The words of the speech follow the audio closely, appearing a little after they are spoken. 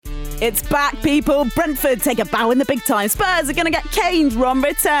It's back, people. Brentford take a bow in the big time. Spurs are going to get caned. Ron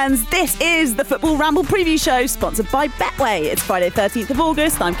returns. This is the Football Ramble preview show, sponsored by Betway. It's Friday, 13th of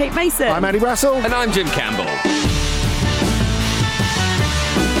August. I'm Kate Mason. I'm Andy Brassel. And I'm Jim Campbell.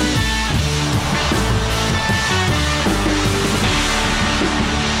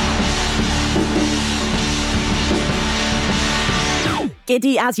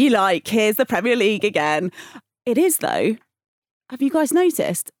 Giddy as you like. Here's the Premier League again. It is, though. Have you guys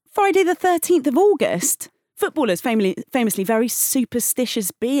noticed? Friday the 13th of August. Footballers famously very superstitious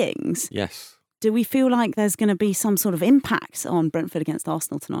beings. Yes. Do we feel like there's going to be some sort of impact on Brentford against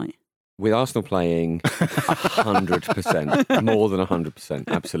Arsenal tonight? With Arsenal playing 100%, more than 100%,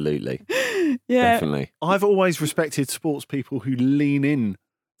 absolutely. Yeah. Definitely. I've always respected sports people who lean in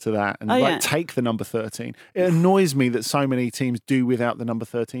to that and take the number 13. It annoys me that so many teams do without the number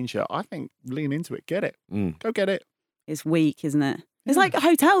 13 shirt. I think lean into it, get it. Go get it. It's weak, isn't it? It's like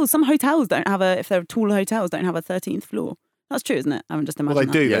hotels. Some hotels don't have if they're taller hotels, don't have a 13th floor. That's true, isn't it? I haven't just imagined Well,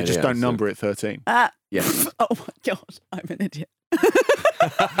 they do. Yeah, They just don't number it 13. Yes. Oh my God, I'm an idiot.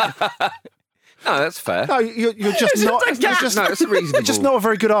 No, that's fair. No, you're just not. a gap. No, it's a reasonable. Just not a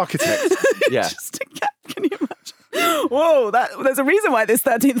very good architect. Yeah. Just a gap, can you imagine? Whoa, there's a reason why this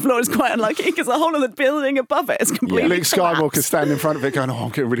 13th floor is quite unlucky, because the whole of the building above it is completely Luke Skywalker standing in front of it going, I'm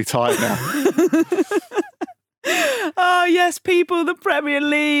getting really tired now. Oh, yes, people, the Premier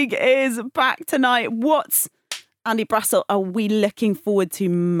League is back tonight. What, Andy Brassel, are we looking forward to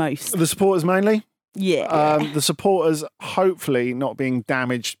most? The supporters mainly. Yeah. The supporters hopefully not being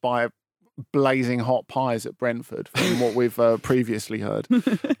damaged by blazing hot pies at Brentford from what we've previously heard.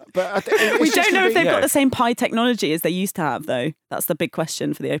 But We don't know if they've got the same pie technology as they used to have, though. That's the big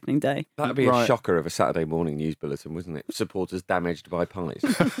question for the opening day. That'd be a Right. shocker of a Saturday morning news bulletin, wouldn't it? Supporters damaged by pies.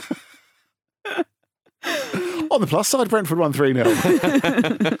 On the plus side, Brentford won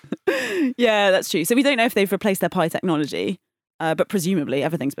 3-0. Yeah, that's true. So we don't know if they've replaced their pie technology, but presumably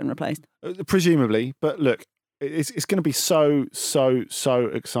everything's been replaced. Presumably. But look, it's going to be so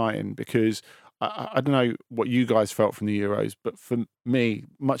exciting because I don't know what you guys felt from the Euros, but for me,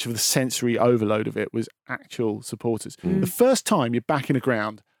 much of the sensory overload of it was actual supporters. The first time you're back in a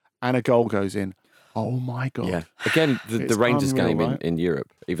ground and a goal goes in, oh my God. Yeah. Again, the It's Rangers unreal, game right? in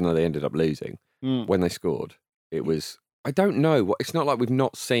Europe, even though they ended up losing, when they scored, it was, I don't know, it's not like we've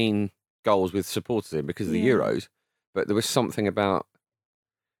not seen goals with supporters in because of the Euros, but there was something about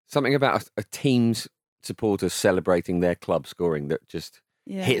a team's supporters celebrating their club scoring that just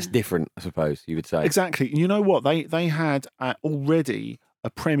hits different, I suppose you would say. Exactly. You know what? They had already a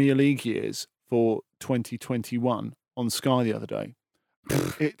Premier League years for 2021 on Sky the other day.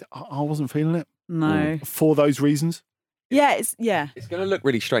 I wasn't feeling it. No. For those reasons. Yeah, It's going to look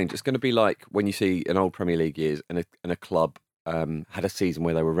really strange. It's going to be like when you see an old Premier League years and a club had a season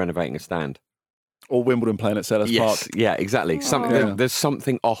where they were renovating a stand. Or Wimbledon playing at Sellers Park. Yeah, exactly. There's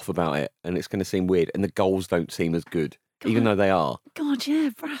something off about it, and it's going to seem weird, and the goals don't seem as good, even though they are. God, yeah,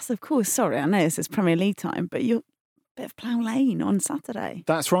 Brass, of course. Sorry, I know this is Premier League time, but you're a bit of Plough Lane on Saturday.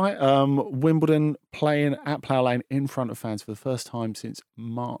 That's right. Wimbledon playing at Plough Lane in front of fans for the first time since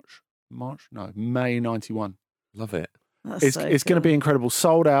May 91. Love it. That's It's going to be incredible.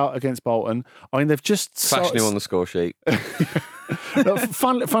 Sold out against Bolton. I mean, they've just... Fashion him on the score sheet.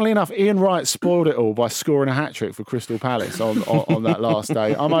 Funnily enough, Ian Wright spoiled it all by scoring a hat-trick for Crystal Palace on that last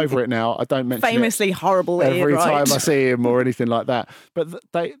day. I'm over it now. I don't mention famously horrible every Ian Wright. time I see him or anything like that. But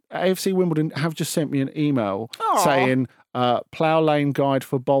AFC Wimbledon have just sent me an email saying Plough Lane guide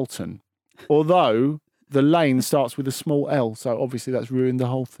for Bolton. Although the lane starts with a small L, so obviously that's ruined the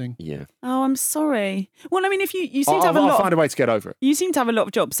whole thing. Yeah. Oh, I'm sorry. Well, I mean, if you seem to have I'll find a way to get over it. You seem to have a lot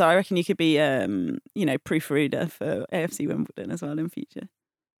of jobs, so I reckon you could be, proofreader for AFC Wimbledon as well in future.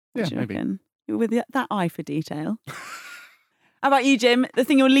 Yeah, What do you maybe. reckon? With that eye for detail. How about you, Jim? The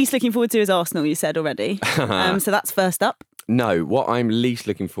thing you're least looking forward to is Arsenal, you said already. So that's first up. No, what I'm least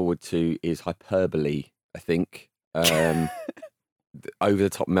looking forward to is hyperbole, I think.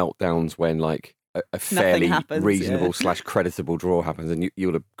 Over-the-top meltdowns when, like, a fairly happens, reasonable / creditable draw happens, and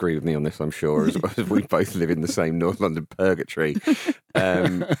you'll agree with me on this, I'm sure, as we both live in the same North London purgatory.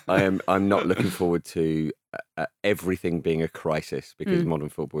 I'm not looking forward to everything being a crisis because modern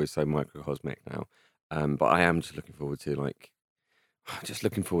football is so microcosmic now. But I am just looking forward to it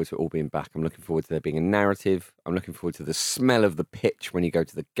all being back. I'm looking forward to there being a narrative. I'm looking forward to the smell of the pitch when you go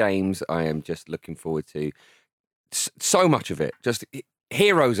to the games. I am just looking forward to so much of it. Just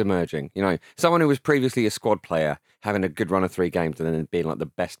heroes emerging, someone who was previously a squad player having a good run of 3 games and then being like the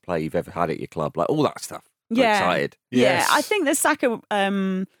best player you've ever had at your club, like all that stuff. I'm excited. Yeah, Yes. I think the Saka,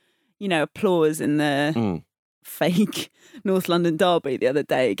 applause in the fake North London derby the other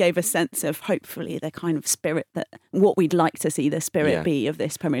day. It gave a sense of hopefully the kind of spirit that what we'd like to see the spirit be of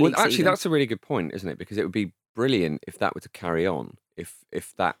this Premier League actually, season. that's a really good point, isn't it? Because it would be brilliant if that were to carry on.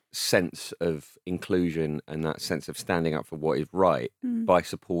 If that sense of inclusion and that sense of standing up for what is right by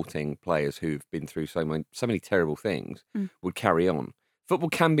supporting players who've been through so many terrible things would carry on. Football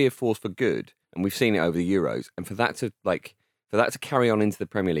can be a force for good, and we've seen it over the Euros. And for that to carry on into the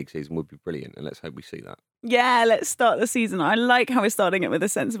Premier League season would be brilliant. And let's hope we see that. Yeah, let's start the season. I like how we're starting it with a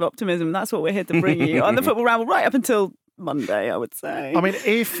sense of optimism. That's what we're here to bring you on the Football Ramble right up until Monday, I would say. I mean,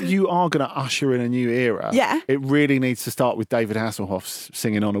 if you are going to usher in a new era, it really needs to start with David Hasselhoff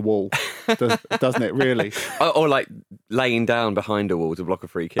singing on a wall, doesn't it, really? Or like laying down behind a wall to block a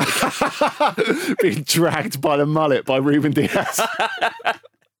free kick. Being dragged by the mullet by Ruben Diaz.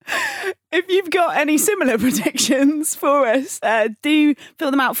 If you've got any similar predictions for us, do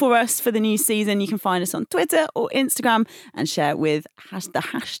fill them out for us for the new season. You can find us on Twitter or Instagram and share with the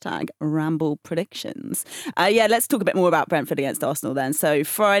hashtag Ramble Predictions. Let's talk a bit more about Brentford against Arsenal then. So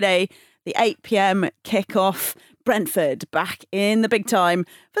Friday, the 8 p.m. kickoff. Brentford back in the big time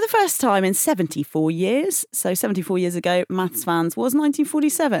for the first time in 74 years. So 74 years ago, maths fans, was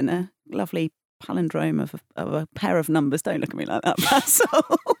 1947. A lovely palindrome of a pair of numbers. Don't look at me like that, Basil.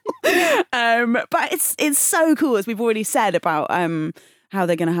 But it's so cool, as we've already said, about how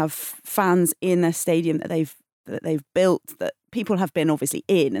they're going to have fans in their stadium that they've built, that people have been obviously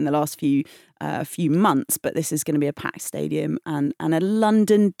in the last few months. But this is going to be a packed stadium and a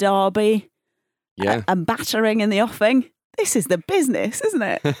London derby. Yeah, a battering in the offing. This is the business, isn't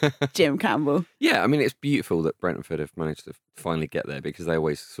it, Jim Campbell? Yeah, I mean, it's beautiful that Brentford have managed to finally get there, because they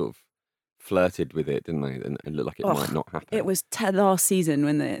always sort of flirted with it, didn't they? And looked like it might not happen. It was last season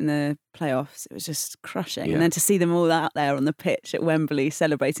when in the playoffs, it was just crushing. And then to see them all out there on the pitch at Wembley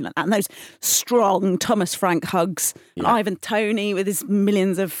celebrating like that, and those strong Thomas Frank hugs, and Ivan Toney with his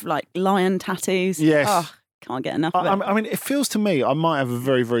millions of like lion tattoos. Yes. Can't get enough of it. I mean, it feels to me, I might have a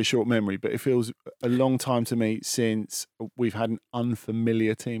very, very short memory, but it feels a long time to me since we've had an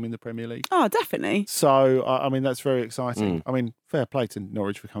unfamiliar team in the Premier League. Oh, definitely. So, I mean, that's very exciting. I mean, fair play to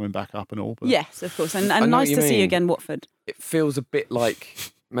Norwich for coming back up and all. But... Yes, of course. And nice to see you again, Watford. It feels a bit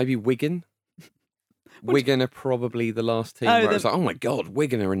like maybe Wigan. Wigan are probably the last team where it's like, oh my God,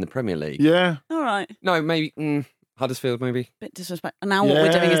 Wigan are in the Premier League. Yeah. All right. No, maybe... Huddersfield, maybe. Bit disrespect. Now what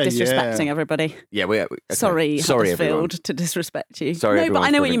we're doing is disrespecting everybody. Yeah, we. Okay. Sorry, Huddersfield, everyone. to disrespect you. Sorry, no, but I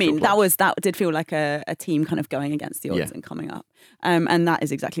know what you mean. Clubs. That did feel like a team kind of going against the odds and coming up. And that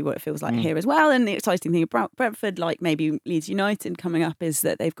is exactly what it feels like here as well. And the exciting thing about Brentford, like maybe Leeds United coming up, is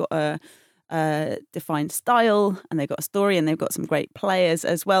that they've got a defined style and they've got a story and they've got some great players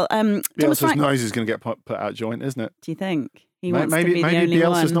as well. Bielsa's nose is going to get put out joint, isn't it? Do you think? He wants maybe to be the only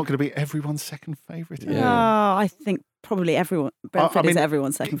Bielsa's one. not going to be everyone's second favourite. Oh, I think probably everyone. Brentford is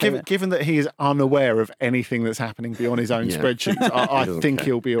everyone's second favourite. Given that he is unaware of anything that's happening beyond his own spreadsheets, I think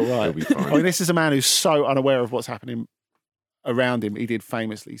he'll be all right. He'll be fine. I mean, this is a man who's so unaware of what's happening around him. He did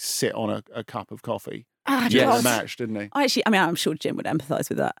famously sit on a cup of coffee during the match, didn't he? I'm sure Jim would empathise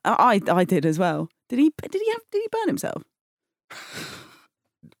with that. I did as well. Did he burn himself?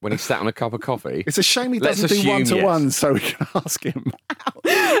 When he sat on a cup of coffee. It's a shame he doesn't do one-to-one, so we can ask him.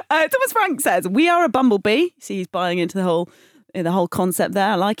 Thomas Frank says, "We are a bumblebee." See, he's buying into the whole concept there.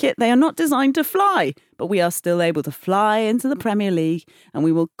 I like it. They are not designed to fly, but we are still able to fly into the Premier League, and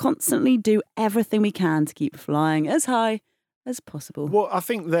we will constantly do everything we can to keep flying as high as possible. Well, I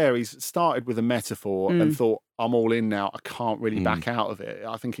think he's started with a metaphor and thought, I'm all in now. I can't really back out of it.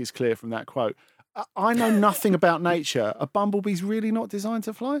 I think it's clear from that quote. I know nothing about nature. A bumblebee's really not designed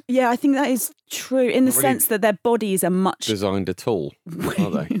to fly? Yeah, I think that is true in the sense that their bodies are much... designed at all,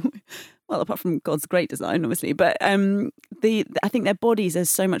 are they? Well, apart from God's great design, obviously. But I think their bodies are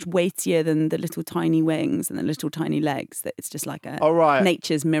so much weightier than the little tiny wings and the little tiny legs that it's just like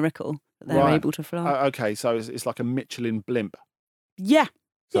nature's miracle that they're able to fly. Okay, so it's like a Michelin blimp. Yeah.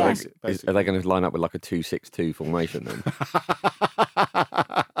 So are they going to line up with like a 2-6-2 formation then?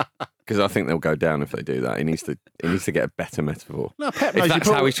 Because I think they'll go down if they do that. He needs to get a better metaphor. No, Pep if knows that's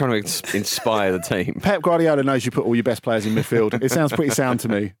how he's trying to inspire the team. Pep Guardiola knows you put all your best players in midfield. It sounds pretty sound to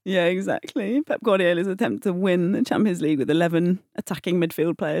me. Yeah, exactly. Pep Guardiola's attempt to win the Champions League with 11 attacking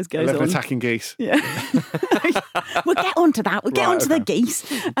midfield players goes 11 on. attacking geese. Yeah. We'll get on to that. We'll get on to the geese.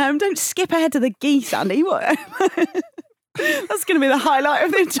 Don't skip ahead to the geese, Andy. What? That's going to be the highlight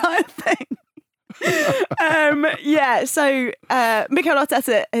of the entire thing. So Mikel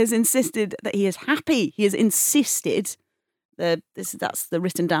Arteta has insisted that he is happy. He has insisted That's the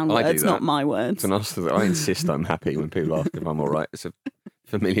written down I do words, that. not my words. It's an Arsenal. I insist I'm happy when people ask if I'm all right. It's a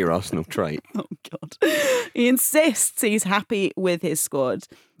familiar Arsenal trait. Oh God! He insists he's happy with his squad,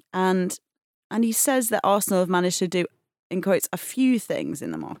 and he says that Arsenal have managed to do, in quotes, a few things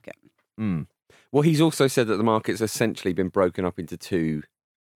in the market. Well, he's also said that the market's essentially been broken up into two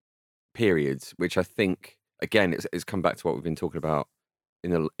periods, which I think, again, it's come back to what we've been talking about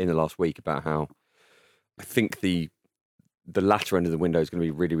in the last week about how I think the latter end of the window is going to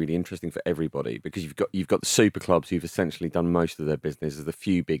be really, really interesting for everybody, because you've got the super clubs who've essentially done most of their business. There's a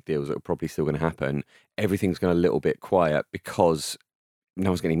few big deals that are probably still going to happen. Everything's going a little bit quiet because no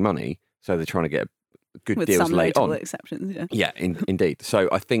one's getting money, so they're trying to get good With deals some late notable on. exceptions, yeah. Yeah, indeed. So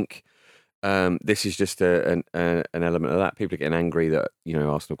I think this is just an element of that. People are getting angry that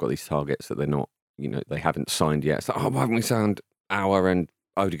Arsenal have got these targets that they're not, they haven't signed yet. It's like, why haven't we signed Auer and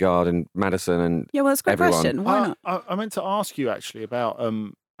Odegaard and Maddison and Yeah, well, that's a great everyone? question. Why not? I meant to ask you actually about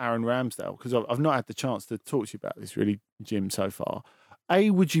Aaron Ramsdale, because I've not had the chance to talk to you about this really, Jim, so far. A,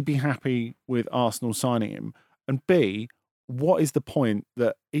 would you be happy with Arsenal signing him? And B, what is the point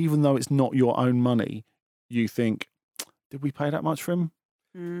that even though it's not your own money, you think, did we pay that much for him?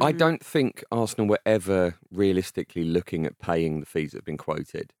 I don't think Arsenal were ever realistically looking at paying the fees that have been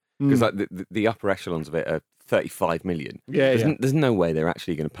quoted, because like the upper echelons of it are 35 million. Yeah, There's no way they're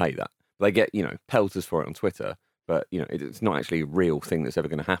actually going to pay that. They get pelters for it on Twitter, but it's not actually a real thing that's ever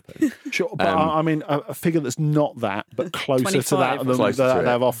going to happen. Sure, but I mean a figure that's not that, but closer to that 25. than Closer that to it.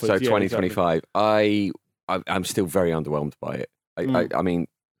 they've offered. So Yeah, 2025, I'm still very underwhelmed by it. I mean,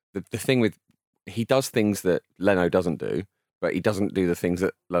 the thing with, he does things that Leno doesn't do, but he doesn't do the things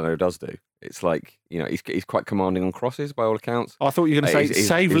that Leno does do. It's like, he's quite commanding on crosses by all accounts. I thought you were going to say His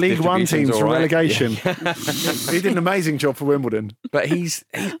save League One distribution's teams from all right. relegation. Yeah. He did an amazing job for Wimbledon. But he's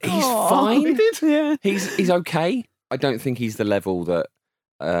Aw, fine. he did, yeah. He's okay. I don't think he's the level that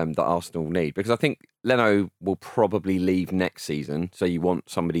that Arsenal need, because I think Leno will probably leave next season. So you want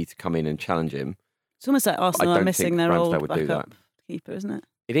somebody to come in and challenge him. It's almost like Arsenal are don't missing think their Ramsdale old would do backup keeper, isn't it?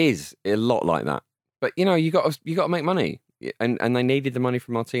 It is a lot like that. But you got to make money, and they needed the money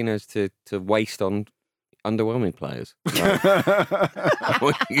from Martinez to waste on underwhelming players. So,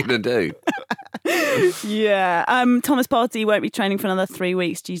 what are you going to do? Yeah. Thomas Partey won't be training for another 3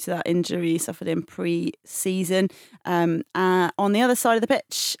 weeks due to that injury he suffered in pre-season. On the other side of the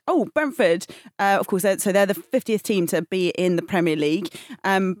pitch, Brentford, of course, they're the 50th team to be in the Premier League.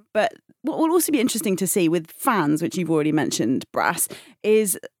 But what will also be interesting to see with fans, which you've already mentioned, Brass,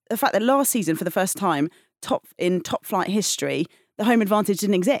 is the fact that last season, for the first time, top flight history, the home advantage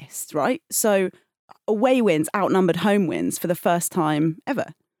didn't exist, right? So away wins outnumbered home wins for the first time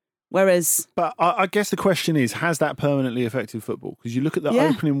ever. Whereas... But I guess the question is, has that permanently affected football? Because you look at the Yeah.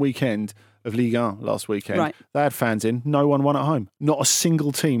 opening weekend of Ligue 1 last weekend, Right. they had fans in, no one won at home. Not a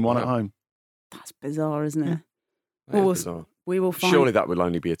single team won at home. That's bizarre, isn't it? That is Well, bizarre. We will find... Surely that will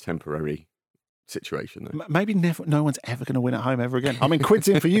only be a temporary situation, though. Maybe no one's ever going to win at home ever again. I mean, quid's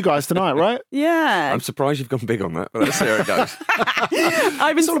in for you guys tonight, right? Yeah. I'm surprised you've gone big on that, but let's see how it goes.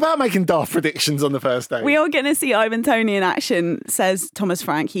 It's all about making daft predictions on the first day. We are going to see Ivan Toney in action, says Thomas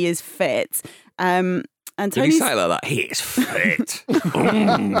Frank. He is fit. And Did Tony's... he say it like that? He is fit.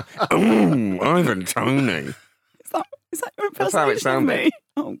 Ivan Toney. Is that your That's how it impersonation of sounded. me?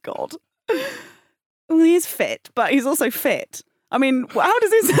 Oh, God. Well, he is fit, but he's also fit. I mean, how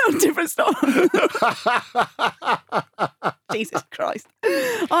does it sound different stuff? Jesus Christ.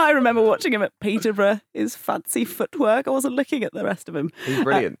 I remember watching him at Peterborough, his fancy footwork. I wasn't looking at the rest of him. He's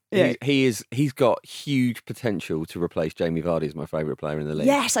brilliant. Yeah. He's got huge potential to replace Jamie Vardy as my favourite player in the league.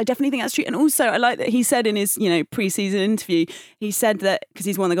 Yes, I definitely think that's true. And also, I like that he said in his, pre-season interview, he said that because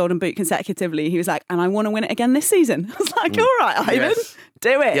he's won the Golden Boot consecutively, he was like, and I want to win it again this season. I was like, all right, Ivan, Yes.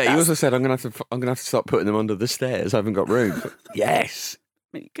 do it. Yeah, he That's- also said, I'm gonna have to start putting them under the stairs. I haven't got room. Yes.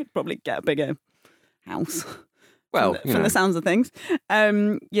 I mean, you could probably get a bigger house. Well, from the sounds of things,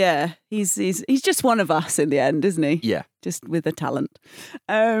 yeah, he's just one of us in the end, isn't he? yeah. Just with the talent.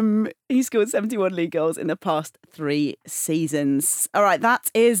 He scored 71 league goals in the past 3 seasons. All right,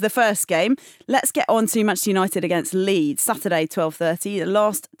 that is the first game. Let's get on to Manchester United against Leeds, Saturday, 12:30. The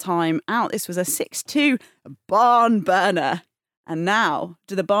last time out, this was a 6-2 barn burner. And now,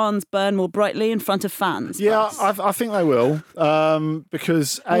 do the barns burn more brightly in front of fans? Yeah, Buzz? I think they will.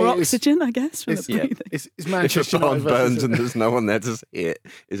 Because More it's oxygen, I guess, from it's, the yeah, breathing. it's If Manchester a barn United versus- burns and there's no one there to see it,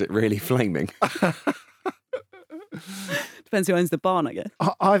 is it really flaming? Depends who owns the barn, I guess.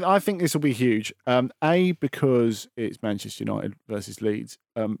 I think this will be huge. A, because it's Manchester United versus Leeds.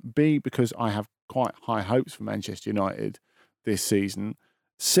 B, because I have quite high hopes for Manchester United this season.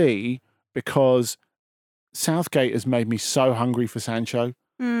 C, because Southgate has made me so hungry for Sancho.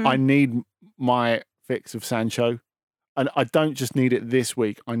 I need my fix of Sancho. And I don't just need it this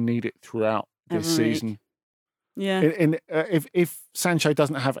week. I need it throughout this Every week. season. Yeah. If Sancho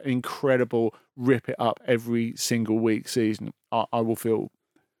doesn't have an incredible rip it up every single week season, I will feel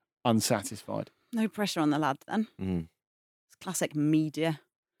unsatisfied. No pressure on the lad then. It's classic media.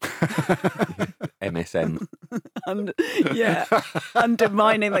 MSN.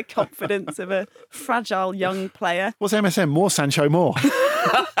 Undermining the confidence of a fragile young player. What's MSN? More Sancho, more.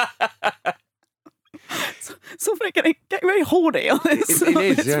 Sort of getting very horny on this. It on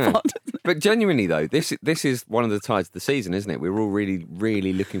is, this yeah. pod. But genuinely, though, this is one of the tides of the season, isn't it? We were all really,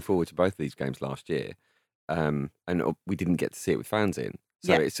 really looking forward to both of these games last year, and we didn't get to see it with fans in.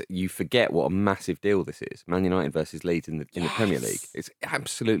 So you forget what a massive deal this is. Man United versus Leeds in the Premier League. It's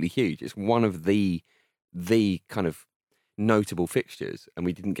absolutely huge. It's one of the kind of notable fixtures, and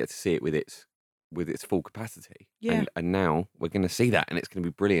we didn't get to see it with its full capacity. Yeah. And now we're going to see that, and it's going to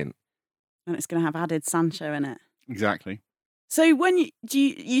be brilliant. And it's going to have added Sancho in it. Exactly. So when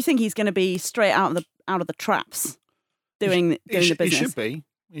you think he's going to be straight out of the traps, doing the business? He should be.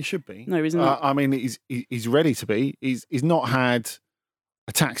 He should be. No reason not. I mean, he's ready to be. He's not had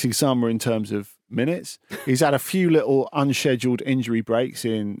a taxing summer in terms of minutes. He's had a few little unscheduled injury breaks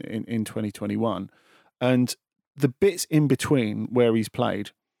in 2021, and the bits in between where he's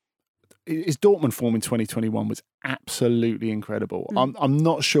played. His Dortmund form in 2021 was absolutely incredible. I'm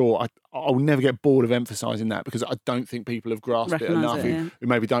not sure. I'll never get bored of emphasising that because I don't think people have grasped it enough who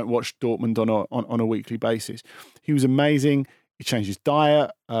maybe don't watch Dortmund on a weekly basis. He was amazing. He changed his diet.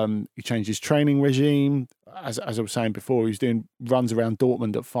 He changed his training regime. As I was saying before, he was doing runs around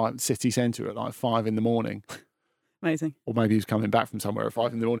Dortmund at 5 city centre at like 5 a.m. Amazing. Or maybe he was coming back from somewhere at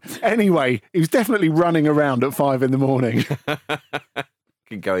 5 a.m. Anyway, he was definitely running around at 5 a.m.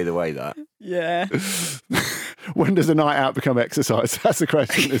 Could go either way, that. Yeah. When does a night out become exercise? That's the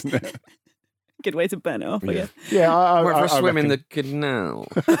question, isn't it? Good way to burn it off, I guess. Yeah, Or for a swim in reckon. the canal.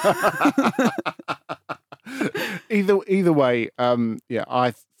 Either way,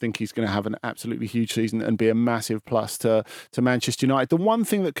 I think he's going to have an absolutely huge season and be a massive plus to Manchester United. The one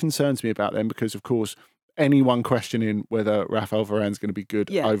thing that concerns me about them, because of course, anyone questioning whether Raphael Varane's going to be good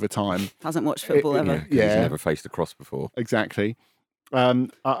over time. Hasn't watched football ever. He's never faced a cross before. Exactly.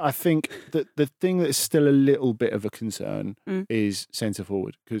 I think that the thing that is still a little bit of a concern is centre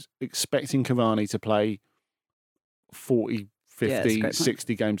forward, because expecting Cavani to play 40, 50,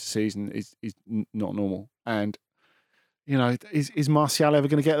 60 games a season is not normal. And, you know, is Martial ever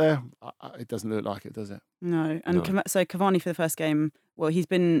going to get there? It doesn't look like it, does it? No. And so Cavani for the first game, well, he's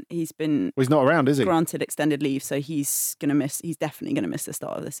been Well, he's not around, is he? Granted extended leave, so he's definitely going to miss the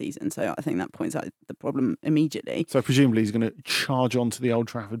start of the season. So I think that points out the problem immediately. So presumably he's going to charge onto the Old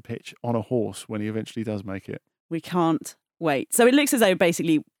Trafford pitch on a horse when he eventually does make it. We can't wait. So it looks as though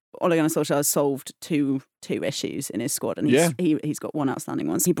basically Ole Gunnar Solskjaer has solved two issues in his squad, and he's got one outstanding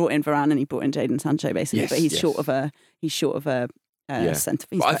one. So he brought in Varane and he brought in Jadon Sancho basically, but he's short of a centre.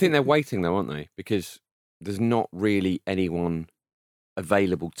 But I think they're waiting though, aren't they? Because there's not really anyone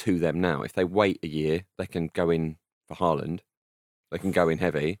available to them now. If they wait a year, they can go in for Haaland. They can go in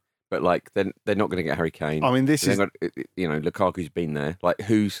heavy, but like they're not going to get Harry Kane. I mean, Lukaku's been there. Like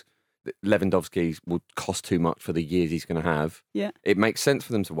Lewandowski will cost too much for the years he's going to have. Yeah, it makes sense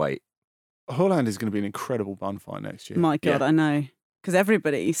for them to wait. Haaland is going to be an incredible bun fight next year. My God, I know, because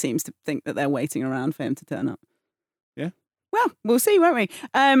everybody seems to think that they're waiting around for him to turn up. Yeah. Well, we'll see, won't we?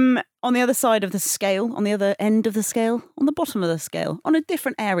 On the other side of the scale, on the other end of the scale, on the bottom of the scale, on a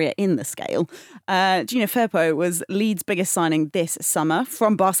different area in the scale, Gino Firpo was Leeds' biggest signing this summer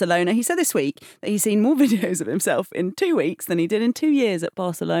from Barcelona. He said this week that he's seen more videos of himself in 2 weeks than he did in 2 years at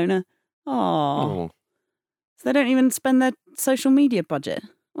Barcelona. Oh. So they don't even spend their social media budget.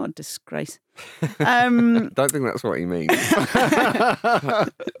 What a disgrace. I don't think that's what he means.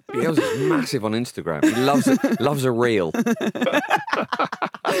 He was massive on Instagram. He loves a reel.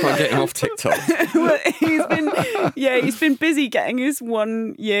 Can't get him off TikTok. Well, he's been busy getting his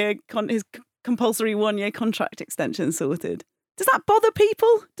 1 year his compulsory 1 year contract extension sorted. Does that bother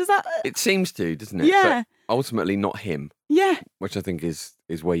people? It seems to, doesn't it? Yeah. But ultimately not him. Yeah. Which I think is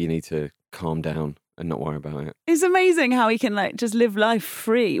where you need to calm down and not worry about it. It's amazing how he can just live life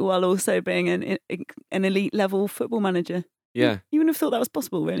free while also being an elite level football manager. Yeah. You wouldn't have thought that was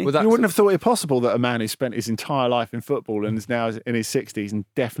possible, really. You wouldn't have thought it possible that a man who spent his entire life in football and is now in his 60s and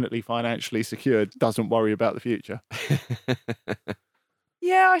definitely financially secured doesn't worry about the future.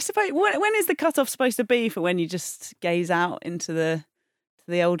 Yeah, I suppose. When is the cutoff supposed to be for when you just gaze out into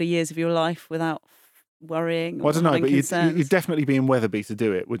the older years of your life without worrying? Well, I don't know, but concerns? you'd definitely be in Weatherby to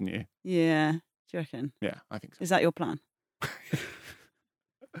do it, wouldn't you? Yeah. Do you reckon? Yeah, I think so. Is that your plan?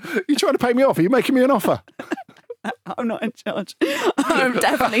 You trying to pay me off? Are you making me an offer? I'm not in charge. I'm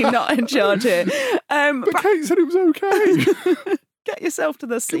definitely not in charge here. But Kate said it was okay. Get yourself to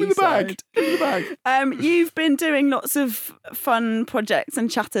the seaside. Give me the bag. Give me the bag. You've been doing lots of fun projects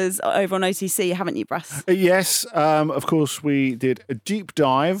and chatters over on OTC, haven't you, Brass? Yes, of course, we did a deep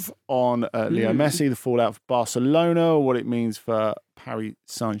dive on Leo Messi, the fallout for Barcelona, what it means for Paris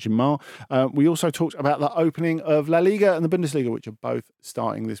Saint-Germain. We also talked about the opening of La Liga and the Bundesliga, which are both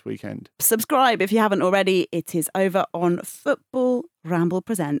starting this weekend. Subscribe if you haven't already. It is over on Football Ramble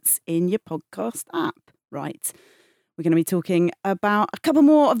Presents in your podcast app. Right. We're going to be talking about a couple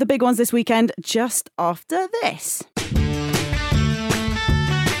more of the big ones this weekend just after this.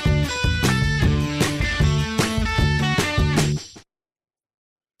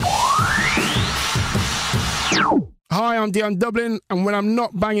 Hi, I'm Dion Dublin, and when I'm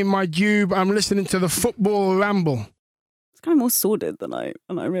not banging my dube, I'm listening to the Football Ramble. It's kind of more sordid than I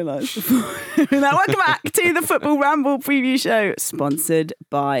realised before. Now, welcome back to the Football Ramble preview show, sponsored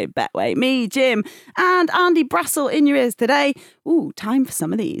by Betway. Me, Jim, and Andy Brassel in your ears today. Ooh, time for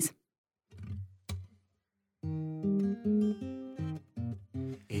some of these.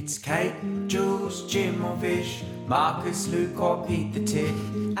 It's Kate, Jules, Jim or Vish, Marcus, Luke or Pete the Tick.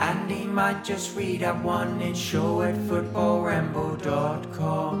 Andy might just read out one in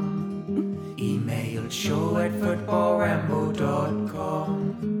show@footballramble.com. Email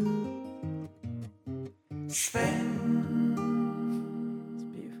show@footballramble.com. Sven. It's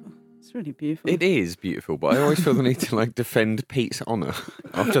beautiful. It's really beautiful. It is beautiful, but I always feel the need to defend Pete's honour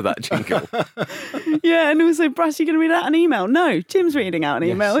after that jingle. Yeah, and also, Brass, you're going to read out an email? No, Jim's reading out an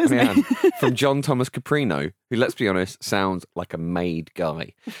email, isn't he? From John Thomas Caprino, who, let's be honest, sounds like a made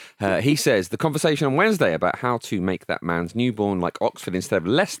guy. He says, the conversation on Wednesday about how to make that man's newborn like Oxford instead of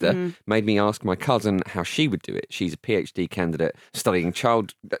Leicester made me ask my cousin how she would do it. She's a PhD candidate studying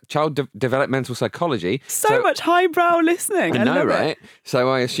child developmental psychology. So much highbrow listening. I know, love right? it. So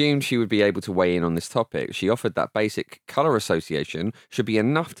I assumed she would be able to weigh in on this topic. She offered that basic colour association should be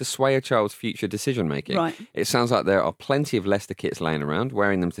enough to sway a child's future decision making. Right. It sounds like there are plenty of Leicester kits laying around,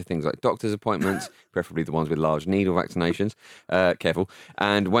 wearing them to things like doctor's appointments, preferably the ones with large needle vaccinations. Careful.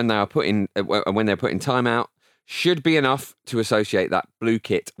 And when they're put in time out, should be enough to associate that blue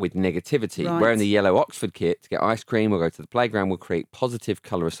kit with negativity. Right. Wearing the yellow Oxford kit to get ice cream or go to the playground will create positive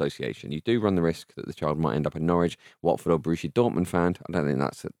colour association. You do run the risk that the child might end up a Norwich, Watford or Borussia Dortmund fan. I don't think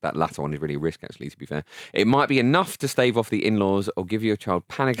that latter one is really a risk, actually, to be fair. It might be enough to stave off the in-laws or give your child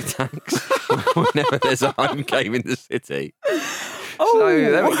panic attacks whenever there's a home game in the city. Oh,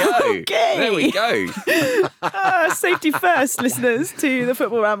 So there we go. Okay. There we go. Safety first, listeners, to the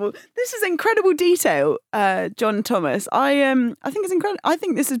Football Ramble. This is incredible detail, John Thomas. I think it's incredible. I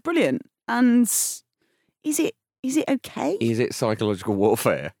think this is brilliant. And is it okay? Is it psychological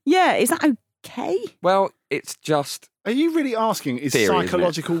warfare? Yeah, is that okay? Well, it's just... Are you really asking, is Theory, isn't it?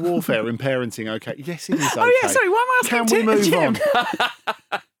 psychological warfare in parenting okay? Yes, it is okay. Oh yeah, sorry. Why am I asking? Can we move Jim?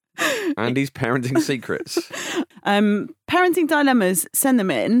 on? Andy's parenting secrets. Parenting dilemmas, send them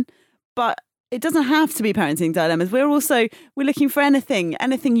in, but it doesn't have to be parenting dilemmas. We're looking for anything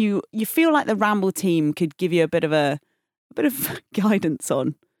you feel like the Ramble team could give you a bit of guidance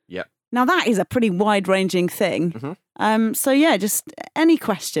on. Yep. Now that is a pretty wide-ranging thing. Mm-hmm. So yeah, just any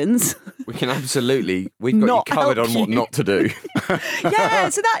questions. We can absolutely... We've got Not you covered help on what you. not to do. Yeah,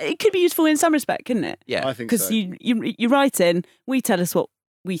 so that it could be useful in some respect, couldn't it? Yeah. I think Because so. you write in, we tell us what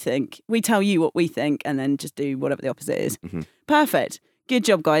we think, we tell you what we think, and then just do whatever the opposite is. Mm-hmm. Perfect. Good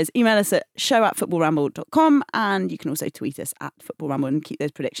job, guys. Email us at show@footballramble.com, and you can also tweet us at footballramble and keep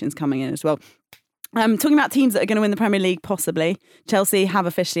those predictions coming in as well. Talking about teams that are going to win the Premier League, possibly. Chelsea have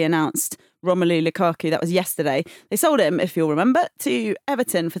officially announced Romelu Lukaku. That was yesterday. They sold him, if you'll remember, to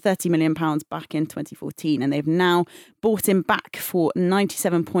Everton for £30 million back in 2014, and they've now bought him back for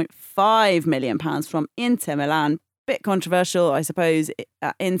 £97.5 million from Inter Milan. Bit controversial, I suppose,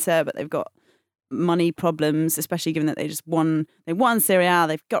 at Inter, but they've got money problems, especially given that they won Serie A,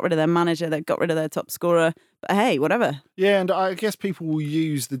 they've got rid of their manager, they've got rid of their top scorer. But hey, whatever. Yeah, and I guess people will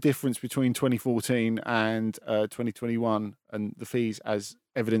use the difference between 2014 and 2021 and the fees as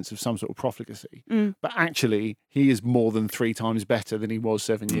evidence of some sort of profligacy. But actually, he is more than 3 times better than he was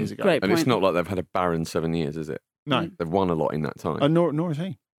 7 years ago. Great And it's point. not like they've had a barren 7 years, is it? No, They've won a lot in that time. nor is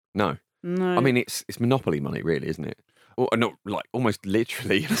he. No. No. I mean, it's monopoly money, really, isn't it? Or not, like, almost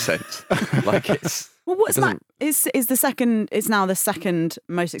literally, in a sense. Like, it's... Well, what's it that? Is now the second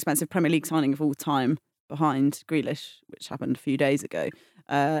most expensive Premier League signing of all time, behind Grealish, which happened a few days ago,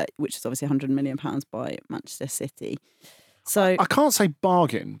 which is obviously £100 million by Manchester City. So I can't say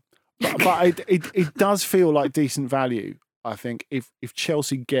bargain, but it does feel like decent value. I think if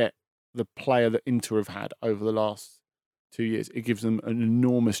Chelsea get the player that Inter have had over the last 2 years, it gives them an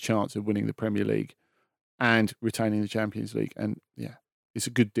enormous chance of winning the Premier League and retaining the Champions League. And yeah, it's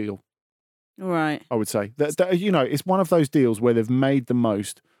a good deal. All right. I would say that it's one of those deals where they've made the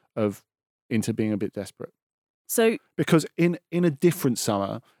most of Inter being a bit desperate. So Because in a different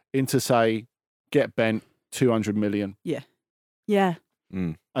summer, Inter say get bent 200 million, yeah.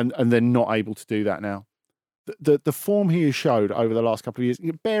 and they're not able to do that now. The form he has showed over the last couple of years,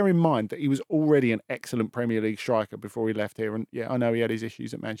 bear in mind that he was already an excellent Premier League striker before he left here. And yeah, I know he had his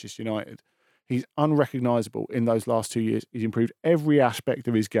issues at Manchester United. He's unrecognisable in those last 2 years. He's improved every aspect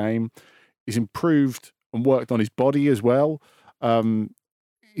of his game. He's improved and worked on his body as well.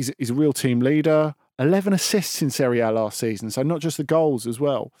 He's a real team leader. 11 assists in Serie A last season, so not just the goals as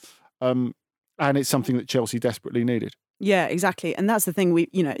well. And it's something that Chelsea desperately needed. Yeah, exactly. And that's the thing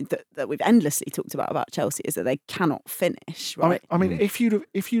that we've endlessly talked about Chelsea is that they cannot finish, right? I mean, if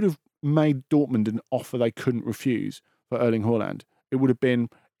you'd have made Dortmund an offer they couldn't refuse for Erling Haaland, it would have been,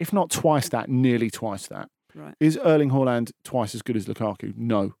 if not twice that, nearly twice that. Right. Is Erling Haaland twice as good as Lukaku?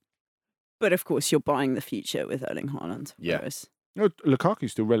 No. But of course, you're buying the future with Erling Haaland. Yeah. Whereas... No,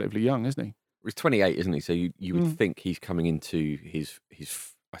 Lukaku's still relatively young, isn't he? He's 28, isn't he? So you would think he's coming into his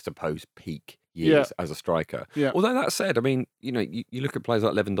I suppose peak years as a striker. Yeah. Although that said, I mean, you look at players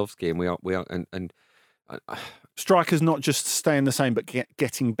like Lewandowski, and we are and strikers not just staying the same, but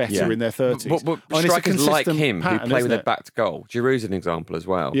getting better in their 30s. But I mean, strikers like him pattern, who play with their it? back to goal. Giroud's an example as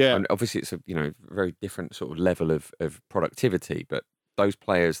well. Yeah. And obviously it's a very different sort of level of productivity, but those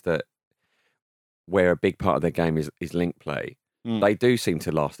players where a big part of their game is link play, they do seem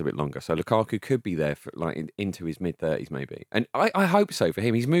to last a bit longer. So Lukaku could be there for into his mid-30s maybe. And I hope so for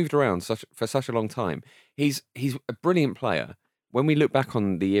him. He's moved around for such a long time. He's a brilliant player. When we look back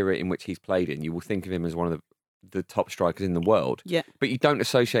on the era in which he's played in, you will think of him as one of the top strikers in the world. Yeah. But you don't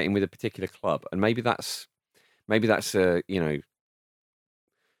associate him with a particular club. And maybe that's maybe that's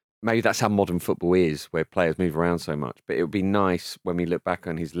how modern football is, where players move around so much. But it would be nice when we look back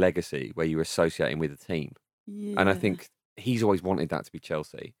on his legacy, where you associate him with a team. Yeah. And I think he's always wanted that to be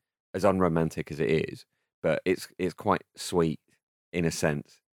Chelsea, as unromantic as it is. But it's quite sweet in a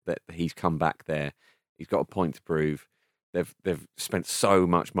sense that he's come back there. He's got a point to prove. They've spent so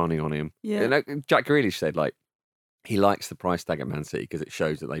much money on him. Yeah. And Jack Grealish said he likes the price tag at Man City because it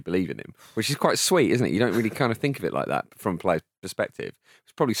shows that they believe in him, which is quite sweet, isn't it? You don't really kind of think of it like that from a player's perspective.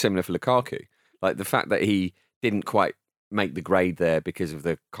 It's probably similar for Lukaku. Like the fact that he didn't quite make the grade there because of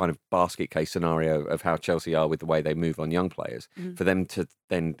the kind of basket case scenario of how Chelsea are with the way they move on young players. Mm-hmm. For them to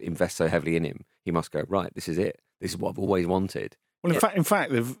then invest so heavily in him, he must go, right, this is it. This is what I've always wanted. Well, in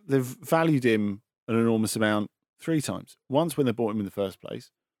fact, they've valued him an enormous amount 3 times. Once when they bought him in the first place.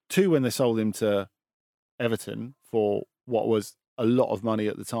 2 when they sold him to Everton for what was a lot of money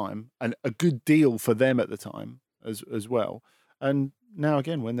at the time and a good deal for them at the time as well. And now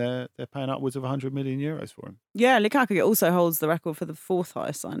again when they're paying upwards of 100 million euros for him. Yeah, Lukaku also holds the record for the 4th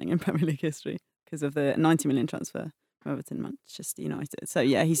highest signing in Premier League history because of the 90 million transfer from Everton, Manchester United. So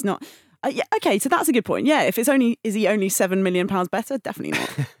yeah, he's not. Yeah, okay, so that's a good point. Yeah, if is he only £7 million better? Definitely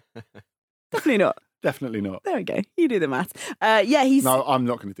not. Definitely not. Definitely not. There we go. You do the maths. Yeah, he's. No, I'm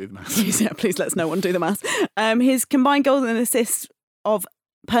not going to do the maths. Yeah, please let's no one do the maths. His combined goals and assists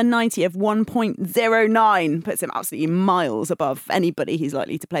per 90 of 1.09 puts him absolutely miles above anybody he's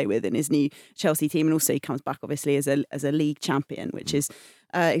likely to play with in his new Chelsea team. And also he comes back obviously as a league champion, which is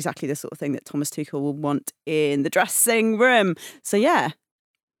exactly the sort of thing that Thomas Tuchel will want in the dressing room. So yeah,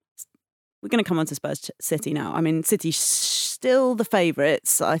 we're going to come on to Spurs City now. I mean, City's still the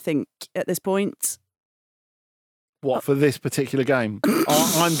favourites, I think, at this point. What, for this particular game?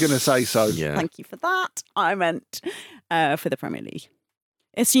 I'm going to say so. Yeah. Thank you for that. I meant for the Premier League.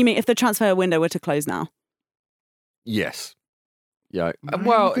 Assuming if the transfer window were to close now. Yes. Yeah. Maybe?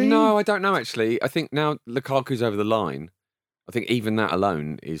 Well, no, I don't know actually. I think now Lukaku's over the line. I think even that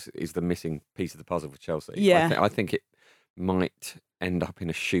alone is the missing piece of the puzzle for Chelsea. Yeah. I think it might end up in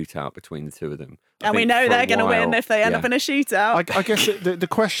a shootout between the two of them. And we know they're going to win if they end up in a shootout. I guess the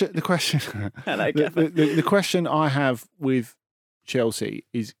question Hello, the question I have with Chelsea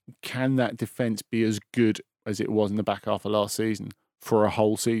is, can that defence be as good as it was in the back half of last season for a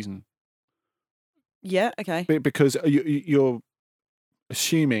whole season? Yeah, okay. Because you're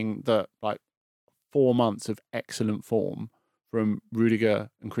assuming that 4 months of excellent form from Rudiger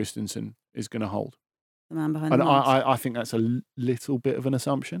and Christensen is going to hold. The man behind And the mask. I think that's a little bit of an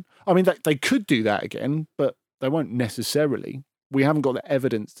assumption. I mean, they could do that again, but they won't necessarily. We haven't got the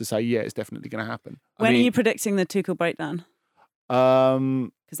evidence to say, yeah, it's definitely going to happen. When are you predicting the Tuchel breakdown?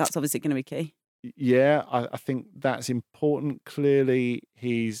 Because that's obviously going to be key. Yeah, I think that's important. Clearly,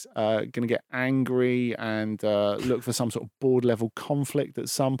 he's going to get angry and look for some sort of board level conflict at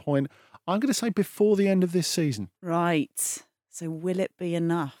some point. I'm going to say before the end of this season. Right. So will it be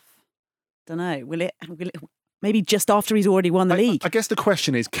enough? Don't know. Will it? Maybe just after he's already won the league. I guess the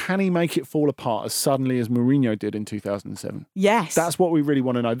question is, can he make it fall apart as suddenly as Mourinho did in 2007? Yes. That's what we really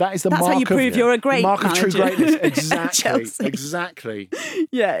want to know. That is the That's mark how you prove you're a great mark of true manager. greatness. Exactly. Chelsea. Exactly.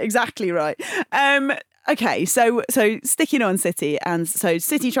 Yeah, exactly right. Okay, so sticking on City, and so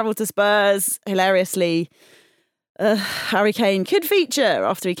City travelled to Spurs, hilariously. Harry Kane could feature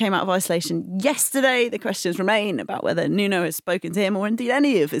after he came out of isolation yesterday. The questions remain about whether Nuno has spoken to him or indeed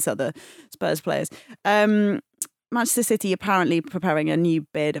any of his other Spurs players. Manchester City apparently preparing a new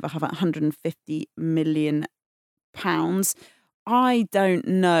bid of £150 million. I don't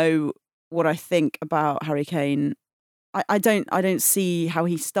know what I think about Harry Kane. I don't see how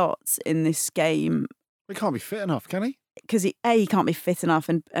he starts in this game He can't be fit enough, can he? because he can't be fit enough,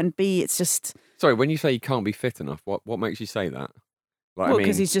 and B, it's just Sorry, when you say he can't be fit enough, what makes you say that? Like, well I mean,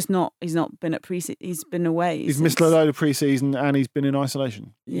 because he's not been at he's been away. He's missed a load of pre-season and he's been in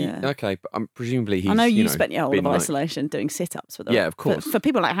isolation. Yeah. okay, but presumably he's. I know you know, spent your whole been of like- isolation doing sit-ups for them. Yeah, of course. For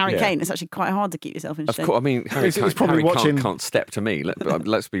people like Harry Yeah. Kane, it's actually quite hard to keep yourself in Of shape. course, I mean, Harry, He's probably Harry watching- can't step to me.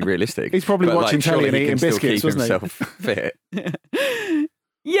 Let's be realistic. He's probably But, watching telly surely and he eating can still biscuits, keep wasn't he? himself fit.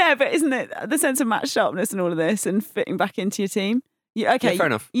 Yeah, but isn't it the sense of match sharpness and all of this and fitting back into your team? Okay, Yeah, fair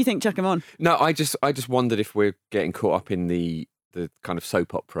enough. You think chuck him on? No, I just wondered if we're getting caught up in the kind of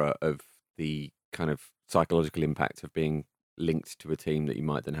soap opera of the kind of psychological impact of being linked to a team that you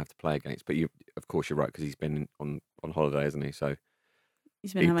might then have to play against. But of course, you're right because he's been on holiday, hasn't he? So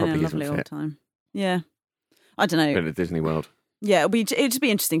He's been He having a probably isn't lovely old fit. time. Yeah, I don't know. been at Disney World. Yeah, it'd just be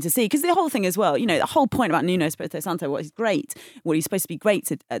interesting to see because the whole thing as well. You know, the whole point about Nuno Espirito Santo, what he's supposed to be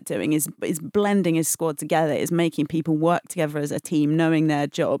great at doing is blending his squad together, is making people work together as a team, knowing their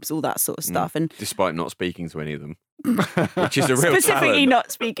jobs, all that sort of stuff. And Despite not speaking to any of them, which is a real specifically talent.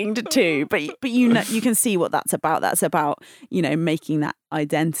 not speaking to two, but you know, you can see what that's about. That's about, you know, making that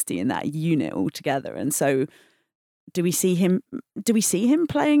identity and that unit all together. And so, do we see him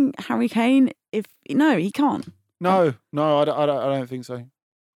playing Harry Kane? No, he can't. No, I don't think so.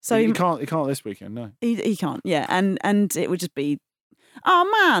 So he can't this weekend. No. He can't. Yeah, and it would just be,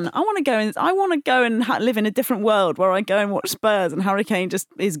 oh man, I want to go and live in a different world where I go and watch Spurs and Harry Kane just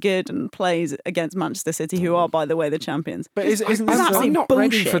is good and plays against Manchester City, who are, by the way, the champions. But isn't That's this absolute I'm not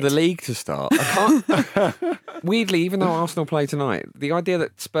ready bullshit. for the league to start. I can't. Weirdly, even though Arsenal play tonight, the idea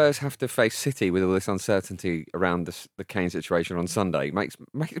that Spurs have to face City with all this uncertainty around the Kane situation on Sunday makes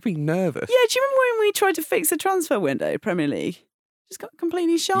me nervous. Yeah, do you remember when we tried to fix the transfer window, Premier League? Just got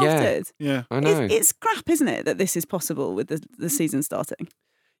completely shafted. Yeah. I know. It's crap, isn't it, that this is possible with the season starting?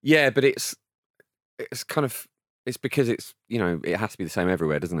 Yeah, but it's kind of because it's it has to be the same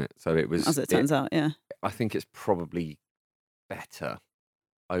everywhere, doesn't it? So it was. As it turns out, yeah. I think it's probably better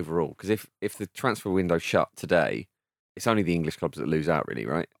overall because if the transfer window shut today, it's only the English clubs that lose out, really,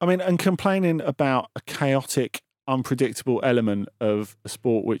 right? I mean, and complaining about a chaotic, unpredictable element of a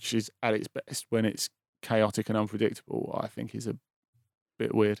sport which is at its best when it's chaotic and unpredictable, I think is a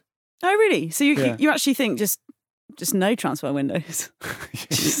bit weird. Oh, really? So Yeah. you actually think just no transfer windows?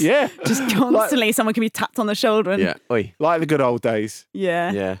 Yeah. Just constantly someone can be tapped on the shoulder and Yeah. Oi. Like the good old days.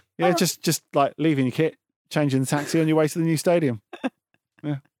 yeah. Yeah. Yeah, just like leaving your kit, changing the taxi on your way to the new stadium.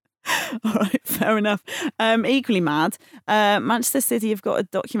 All right, fair enough. Equally mad, Manchester City have got a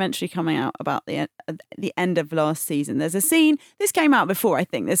documentary coming out about the end of last season. There's a scene, this came out before, I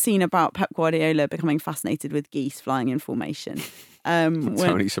think, there's a scene about Pep Guardiola becoming fascinated with geese flying in formation.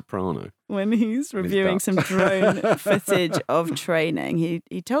 Tony Soprano. When he's reviewing ducks. some drone footage of training,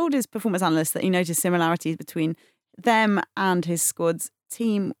 he told his performance analyst that he noticed similarities between them and his squad's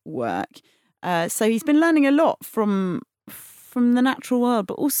teamwork. So he's been learning a lot from the natural world,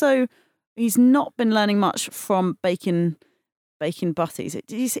 but also he's not been learning much from bacon butties.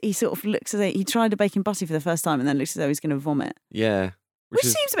 He sort of looks as though he tried a bacon butty for the first time and then looks as though he's going to vomit. Yeah. Which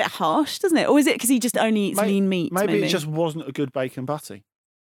seems a bit harsh, doesn't it? Or is it because he just only eats lean meat? Maybe it just wasn't a good bacon butty.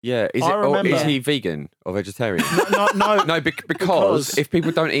 Yeah. Is I remember- he vegan or vegetarian? No. No, because if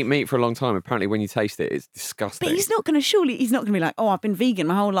people don't eat meat for a long time, apparently when you taste it, it's disgusting. But he's not going to be like, oh, I've been vegan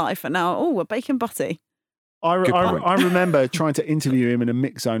my whole life and now, oh, a bacon butty. Good point. I remember trying to interview him in a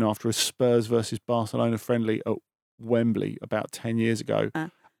mix zone after a Spurs versus Barcelona friendly at Wembley about 10 years ago.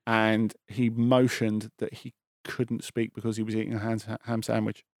 And he motioned that he couldn't speak because he was eating a ham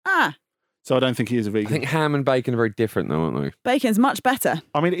sandwich. So I don't think he is a vegan. I think ham and bacon are very different, though, aren't they? Bacon's much better.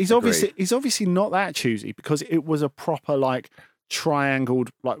 I mean, he's Agreed. obviously not that choosy because it was a proper like triangled,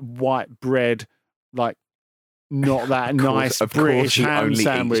 like white bread, like not that nice Of British course he ham only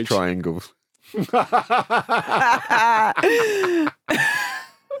sandwich. eats triangles.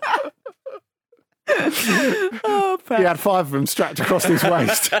 Oh, He had 5 of them strapped across his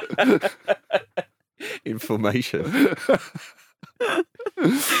waist. Information. Yeah.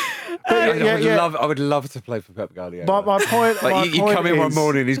 I would love to play for Pep Guardiola. My point. Like my you point come in one is-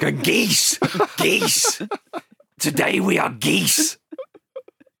 morning and he's going, geese, geese. Today we are geese.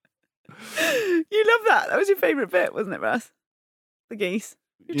 You love that. That was your favourite bit, wasn't it, Russ? The geese.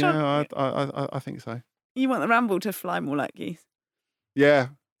 You're Yeah, trying- I think so. You want the ramble to fly more like geese. Yeah,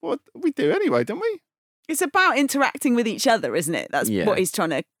 what we do anyway, don't we? It's about interacting with each other, isn't it? That's Yeah. what he's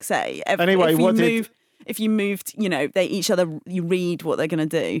trying to say. Anyway, If you moved, they each other, you read what they're going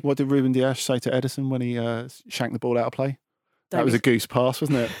to do. What did Ruben Dias say to Edison when he shanked the ball out of play? That Don't was be- a goose pass,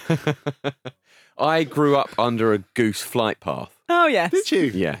 wasn't it? I grew up under a goose flight path. Oh, yes. Did you?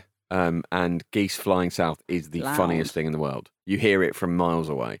 Yeah. And geese flying south is the Loud. funniest thing in the world. You hear it from miles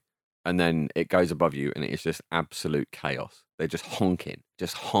away, and then it goes above you, and it's just absolute chaos. They're just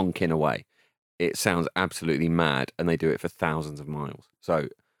honking away. It sounds absolutely mad, and they do it for thousands of miles. So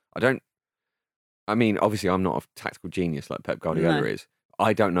obviously, I'm not a tactical genius like Pep Guardiola No. is.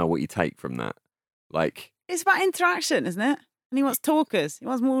 I don't know what you take from that. Like, It's about interaction, isn't it? And he wants talkers. He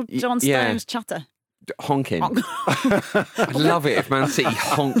wants more John yeah. Stones chatter. honking. Honk. I'd love it if Man City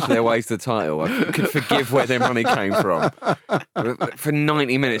honked their way to the title. I could forgive where their money came from. For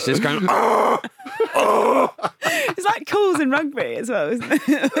 90 minutes, just going, oh, oh. It's like calls in rugby as well, isn't it?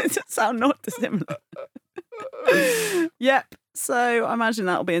 It does sound not dissimilar. Yep. So I imagine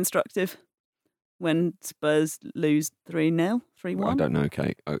that'll be instructive when Spurs lose 3-0, 3-1. Well, I don't know,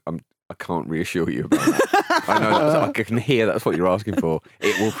 Kate. I can't reassure you about that. I know. I can hear that's what you're asking for.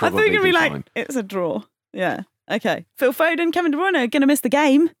 It will I probably think it'd be like, fine. it's a draw. Yeah. Okay. Phil Foden, Kevin De Bruyne are going to miss the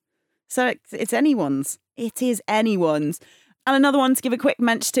game. So it's anyone's. It is anyone's. And another one to give a quick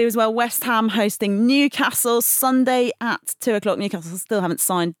mention to as well, West Ham hosting Newcastle Sunday at 2:00. Newcastle still haven't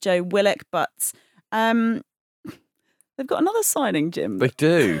signed Joe Willock, but they've got another signing, Jim. They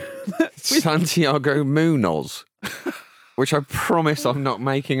do. Santiago Munoz, which I promise I'm not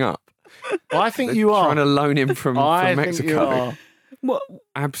making up. I think you are. Trying to loan him from I think Mexico. you are. What?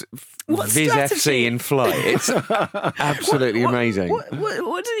 What Viz strategy? FC in flight. It's absolutely amazing.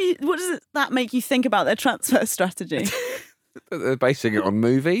 What does that make you think about their transfer strategy? They're basing it on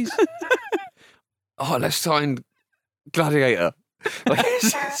movies. Oh, let's sign Gladiator. Like,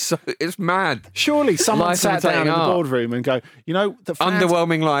 it's mad. Surely someone Life sat down in imitating the art. boardroom and go, the fans,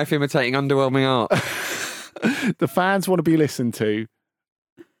 Underwhelming life imitating underwhelming art. the fans want to be listened to.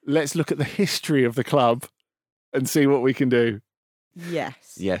 Let's look at the history of the club and see what we can do.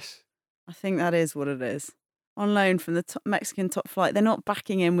 Yes. Yes. I think that is what it is. On loan from the Mexican top flight. They're not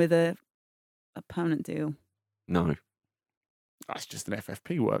backing him with a permanent deal. No. That's just an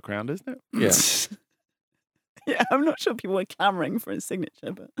FFP workaround, isn't it? Yeah. Yeah, I'm not sure people were clamouring for his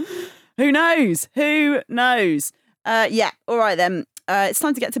signature, but who knows? Who knows? Yeah, all right then. It's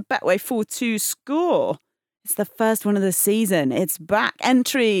time to get to Betway 4-2-Score. It's the first one of the season. It's back.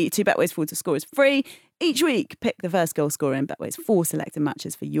 Entry to Betway's 4-2-Score is free. Each week, pick the first goal scorer in Betway's 4 selected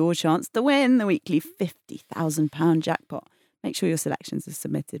matches for your chance to win the weekly £50,000 jackpot. Make sure your selections are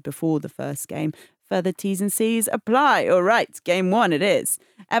submitted before the first game. Further T's and C's apply. All right, game 1 it is.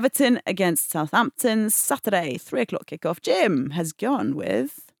 Everton against Southampton, Saturday, 3:00 kickoff. Jim has gone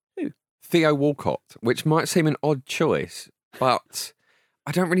with who? Theo Walcott, which might seem an odd choice, but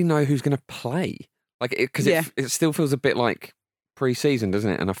I don't really know who's going to play. Like, because Yeah. it still feels a bit like pre-season,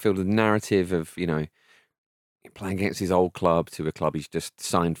 doesn't it? And I feel the narrative of, playing against his old club to a club he's just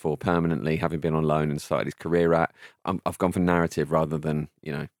signed for permanently, having been on loan and started his career at. I've gone for narrative rather than,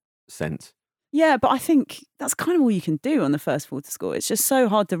 sense. Yeah, but I think that's kind of all you can do on the first 4-2-Score. It's just so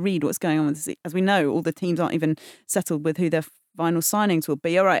hard to read what's going on with this. As we know, all the teams aren't even settled with who their final signings will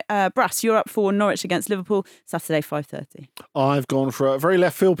be. All right, Brass, you're up for Norwich against Liverpool, Saturday, 5:30. I've gone for a very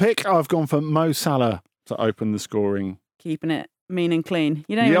left field pick. I've gone for Mo Salah to open the scoring. Keeping it mean and clean.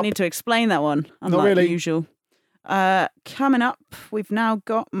 You don't even Yep. need to explain that one, unlike really. usual. Coming up, we've now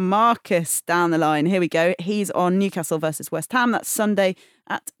got Marcus down the line. Here we go. He's on Newcastle versus West Ham. That's Sunday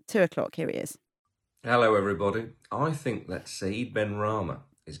at 2:00. Here he is. Hello everybody. I think that Saeed Benrahma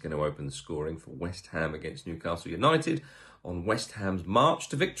is going to open the scoring for West Ham against Newcastle United on West Ham's march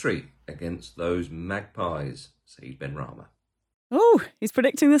to victory against those Magpies. Saeed Benrahma. Oh, he's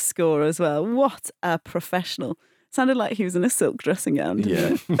predicting the score as well. What a professional. Sounded like he was in a silk dressing gown.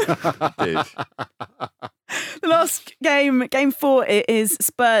 didn't Yeah, it? did. The last game, game 4, it is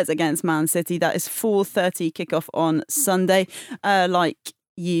Spurs against Man City. That is 4:30 kickoff on Sunday. Like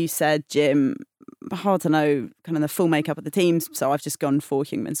you said, Jim, hard to know kind of the full makeup of the teams, so I've just gone for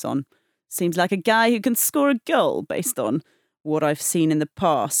Heung-min Son. Seems like a guy who can score a goal based on what I've seen in the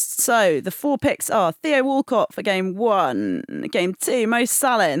past. So the 4 picks are Theo Walcott for game 1. Game 2, Mo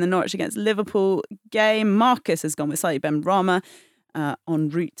Salah in the Norwich against Liverpool game. Marcus has gone with Saïd Benrahma en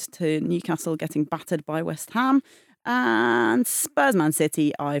route to Newcastle getting battered by West Ham. And Spurs Man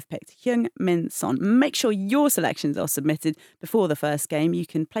City, I've picked Heung-min Son. Make sure your selections are submitted before the first game. You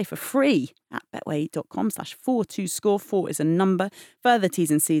can play for free at betway.com/42score. 4 is a number. Further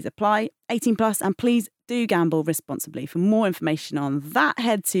T's and C's apply. 18 plus, and please do gamble responsibly. For more information on that,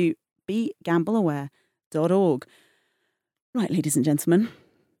 head to begambleaware.org. Right, ladies and gentlemen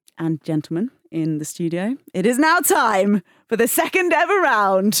in the studio, it is now time for the second ever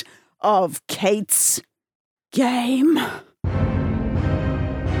round of Kate's Game. It's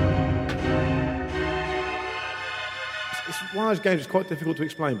one of those games that's quite difficult to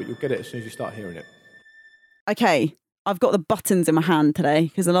explain, but you'll get it as soon as you start hearing it. Okay, I've got the buttons in my hand today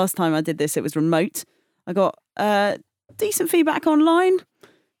because the last time I did this, it was remote. I got decent feedback online.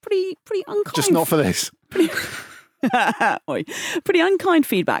 Pretty unkind. Just not for this. Pretty unkind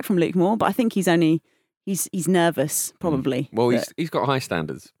feedback from Luke Moore, but I think he's nervous, probably. Well, he's got high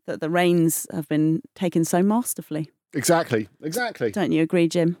standards. That the reins have been taken so masterfully. Exactly. Don't you agree,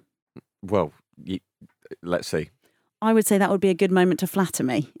 Jim? Well, let's see. I would say that would be a good moment to flatter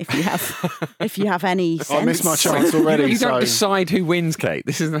me if you have any sense. I missed my chance already. You don't decide who wins, Kate.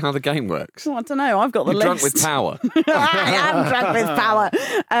 This isn't how the game works. Well, I don't know. I've got the You're list. drunk with power. I am drunk with power.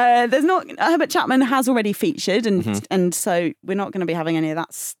 There's not. Herbert Chapman has already featured, and so we're not going to be having any of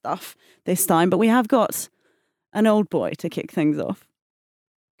that stuff this time. But we have got an old boy to kick things off.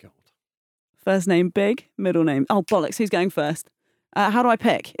 God. First name Big, middle name. Oh bollocks! Who's going first? How do I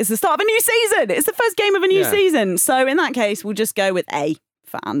pick? It's the start of a new season. It's the first game of a new season. So in that case, we'll just go with A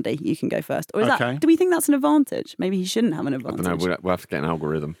for Andy. You can go first. Or is that? Do we think that's an advantage? Maybe he shouldn't have an advantage. I don't know. We'll have to get an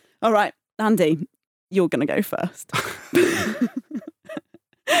algorithm. All right, Andy, you're going to go first.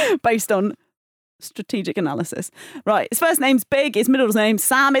 Based on strategic analysis. Right, his first name's Big, his middle name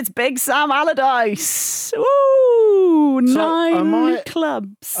Sam. It's Big Sam Allardyce. Ooh, So 9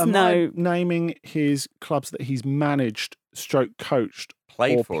 clubs. Am I naming his clubs that he's managed, stroke coached,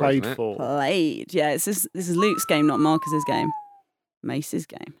 Played or for, played isn't it? for? Played. Yeah, this is Luke's game, not Marcus's game. Mace's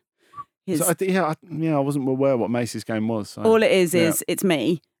game. So I wasn't aware what Macy's game was. So. All it is it's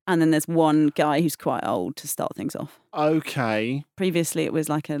me, and then there's one guy who's quite old to start things off. Okay. Previously, it was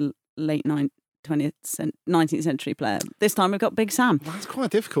like a late 19th century player. This time we've got Big Sam. That's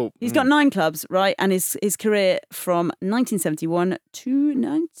quite difficult. He's got 9 clubs, right? And his career from 1971 to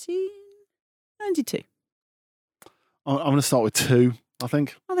 1992. I'm going to start with 2, I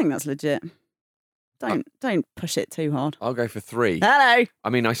think. I think that's legit. Don't push it too hard. I'll go for 3. Hello. I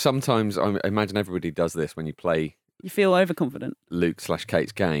mean, I imagine everybody does this when you play You feel overconfident.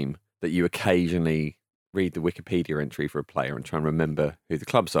 Luke/Kate's game, that you occasionally read the Wikipedia entry for a player and try and remember who the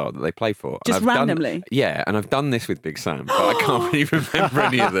clubs are that they play for. And Just randomly? And I've done this with Big Sam, but I can't really remember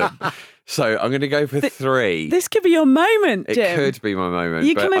any of them. So I'm going to go for 3. This could be your moment, Jim. It could be my moment.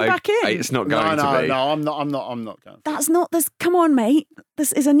 You but coming back in? It's not going to be. No, I'm not going. That's not this. Come on, mate.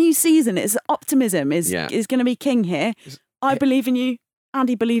 This is a new season. It's optimism is going to be king here. I believe in you.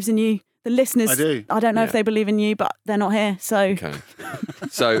 Andy believes in you. The listeners, I do. I don't know if they believe in you, but they're not here. So, Okay.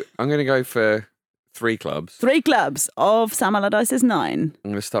 So I'm going to go for 3 clubs. 3 clubs of Sam Allardyce's 9. I'm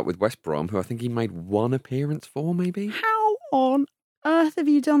going to start with West Brom, who I think he made 1 appearance for, maybe. How on earth have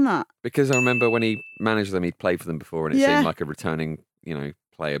you done that? Because I remember when he managed them, he'd played for them before, and it Yeah. seemed like a returning,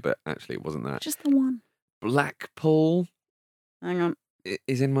 player, but actually it wasn't that. Just the one. Blackpool Hang on.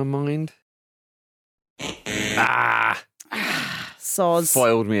 is in my mind. Ah, Soz.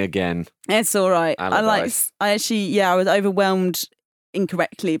 foiled me again. It's all right. Allardyce. I was overwhelmed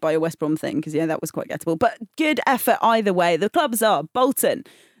incorrectly by a West Brom thing because, that was quite gettable. But good effort either way. The clubs are Bolton,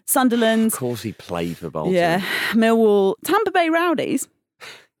 Sunderland. Of course he played for Bolton. Yeah, Millwall, Tampa Bay Rowdies.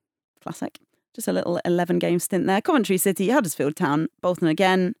 Classic. Just a little 11-game stint there. Coventry City, Huddersfield Town, Bolton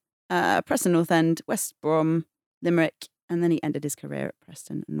again, Preston North End, West Brom, Limerick, and then he ended his career at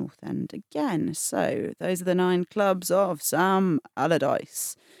Preston North End again. So those are the 9 clubs of Sam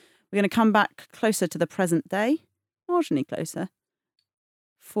Allardyce. We're going to come back closer to the present day, marginally closer.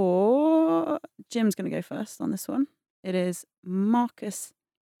 For Jim's going to go first on this one. It is Marcus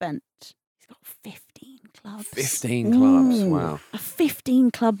Bent. He's got 15 clubs. 15 clubs. Ooh, Wow. A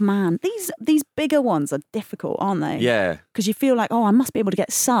 15 club man. These bigger ones are difficult, aren't they? Yeah. Because you feel like, oh, I must be able to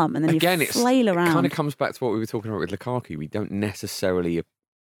get some, and then Again, you it flail around. kind of comes back to what we were talking about with Lukaku. We don't necessarily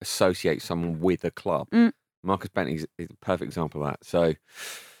associate someone with a club. Marcus Bentley is a perfect example of that. So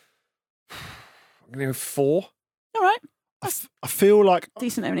I'm going to go 4. All right. I feel like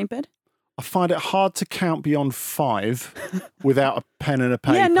Decent opening bid. I find it hard to count beyond 5 without a pen and a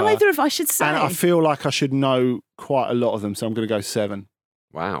paper. Yeah, neither of I should say. And I feel like I should know quite a lot of them, so I'm going to go 7.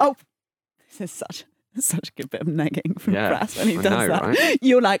 Wow. Oh, this is such a good bit of negging from Yeah, Brass when he I does know, that. right?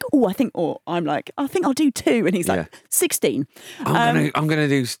 You're like, oh, I'm like, I think I'll do 2, and he's Yeah. like, 16. I'm going to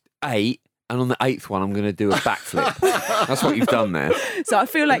do 8, and on the 8th one, I'm going to do a backflip. That's what you've done there. So I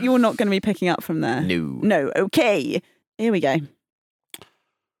feel like you're not going to be picking up from there. No. Okay. Here we go.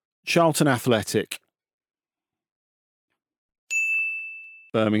 Charlton Athletic.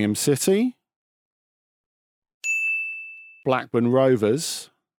 Birmingham City. Blackburn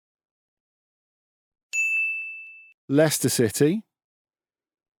Rovers. Leicester City.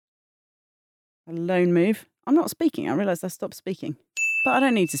 A lone move. I'm not speaking. I realised I stopped speaking. But I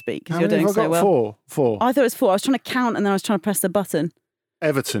don't need to speak because How you're many doing have I so got? well. 4. I thought it was 4. I was trying to count and then I was trying to press the button.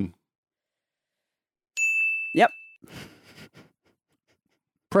 Everton. Yep.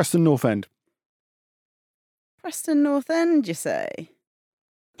 Preston North End. Preston North End, you say?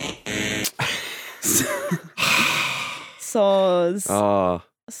 Soz. Oh,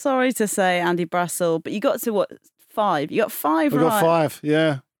 Sorry to say, Andy Brassel, but you got to what? 5. You got 5 We right. got 5,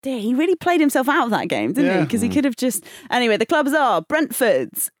 yeah. Dear, he really played himself out of that game, didn't he? Yeah. Because he could have just. Anyway, the clubs are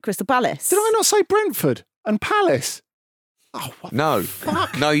Brentford's, Crystal Palace. Did I not say Brentford and Palace? Oh, what no.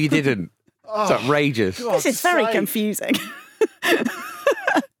 No, you didn't. It's outrageous. This is very confusing.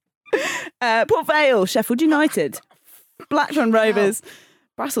 Port Vale, Sheffield United, Blackburn Rovers.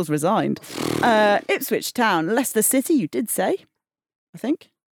 Brassel's resigned. Ipswich Town, Leicester City. You did say, I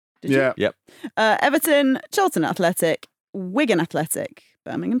think. Did Yeah. Yep. you? Everton, Charlton Athletic, Wigan Athletic,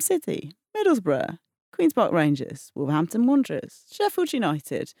 Birmingham City, Middlesbrough, Queen's Park Rangers, Wolverhampton Wanderers, Sheffield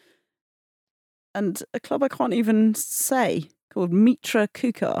United, and a club I can't even say called Mitra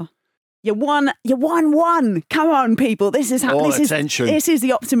Kukar. You won 1. Come on, people. This is All attention. This is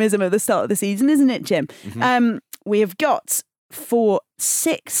the optimism of the start of the season, isn't it, Jim? We have got for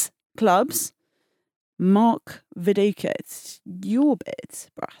 6 clubs. Mark Viduka, it's your bid,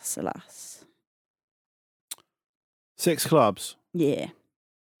 Brass, alas. 6 clubs. Yeah.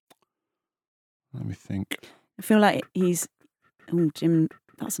 Let me think. I feel like he's... Oh, Jim,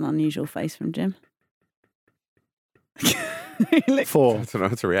 that's an unusual face from Jim. 4. I don't know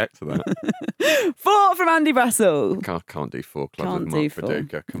how to react to that. 4 from Andy Brassel. Can't do 4 clubs Can't with do Mark 4.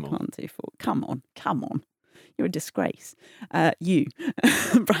 Viduka. Come on. Can't do 4. Come on. You're a disgrace. You,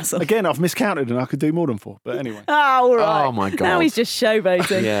 Brassel. Again, I've miscounted and I could do more than 4. But anyway. Oh, all right. Oh, my God. Now he's just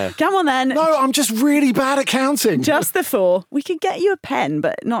showboating. Yeah. Come on then. No, I'm just really bad at counting. Just the 4. We could get you a pen,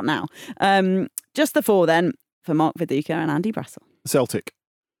 but not now. Just the 4 then for Mark Viduka and Andy Brassel. Celtic.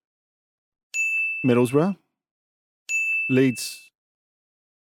 Middlesbrough. Leeds.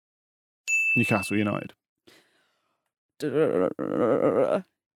 Newcastle United.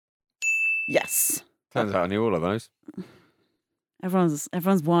 Yes. Turns out I knew all of those. Everyone's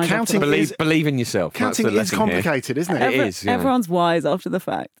wise. Counting after the is- Believe in yourself. That's Counting the is lesson here. complicated, isn't it? It is, yeah. Everyone's wise after the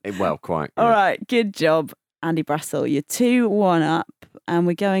fact. Well, quite. All yeah. right, good job, Andy Brassel. You're 2-1 up, and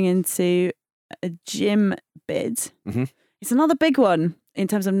we're going into a Jim bid. Mhm. It's another big one in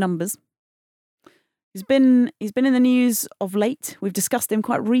terms of numbers. He's been in the news of late. We've discussed him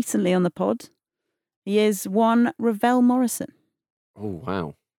quite recently on the pod. He is one Ravel Morrison. Oh,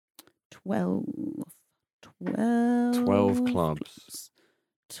 wow. 12 clubs.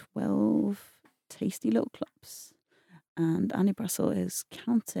 12 tasty little clubs. And Andy Brassel is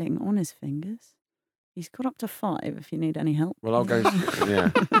counting on his fingers. He's got up to 5 if you need any help. Well, I'll go.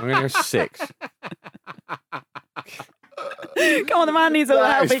 Yeah. I'm going to go 6. Come on, the man needs all the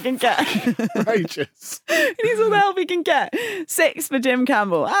That help is he can get. Outrageous. He needs all the help he can get. 6 for Jim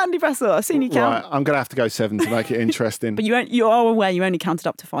Campbell. Andy Brassel, I've seen you count. Right, I'm going to have to go 7 to make it interesting. But you are aware you only counted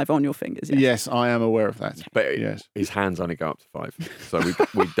up to 5 on your fingers. Yes? Yes, I am aware of that. But Yes. his hands only go up to 5. So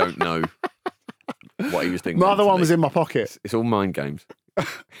we don't know what he was thinking. My other one mentally. was in my pocket. It's all mind games.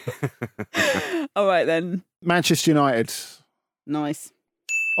 All right, then. Manchester United. Nice.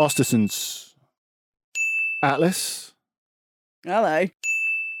 Ostersons. Atlas. Hello.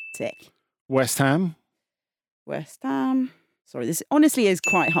 Tick. West Ham. West Ham. Sorry, this honestly is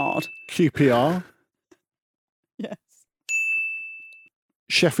quite hard. QPR. Yes.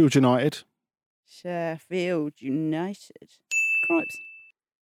 Sheffield United. Sheffield United. Cripes.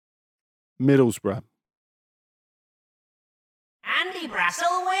 Middlesbrough. Andy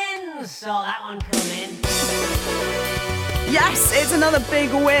Brassel wins. Saw that one coming. Yes, it's another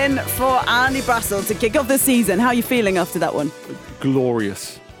big win for Andy Brassel to kick off the season. How are you feeling after that one?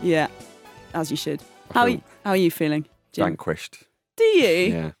 Glorious. Yeah, as you should. How are you feeling, Jim? Vanquished. Do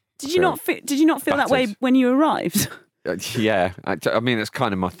you? Yeah. Did you not feel that way battered. when you arrived? Yeah. I mean, it's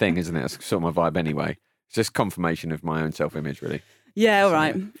kind of my thing, isn't it? It's sort of my vibe anyway. It's just confirmation of my own self-image, really. Yeah, all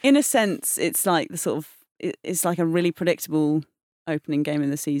right. In a sense, it's like it's like a really predictable opening game of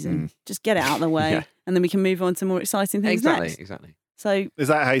the season. Just get it out of the way, Yeah. and then we can move on to more exciting things next. Exactly. So Is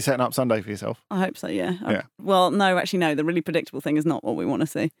that how you're setting up Sunday for yourself? I hope so, yeah. Yeah. Well, no, actually, no. The really predictable thing is not what we want to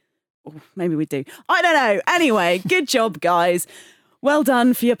see. Or maybe we do. I don't know. Anyway, good job, guys. Well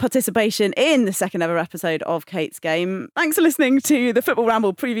done for your participation in the second ever episode of Kate's Game. Thanks for listening to the Football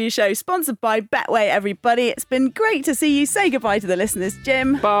Ramble preview show, sponsored by Betway, everybody. It's been great to see you. Say goodbye to the listeners,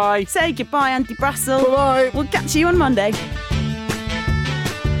 Jim. Bye. Say goodbye, Andy Brassel. Bye. We'll catch you on Monday.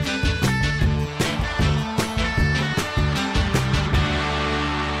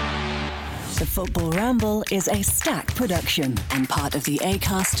 The Football Ramble is a Stack production and part of the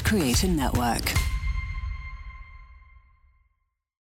Acast Creator Network.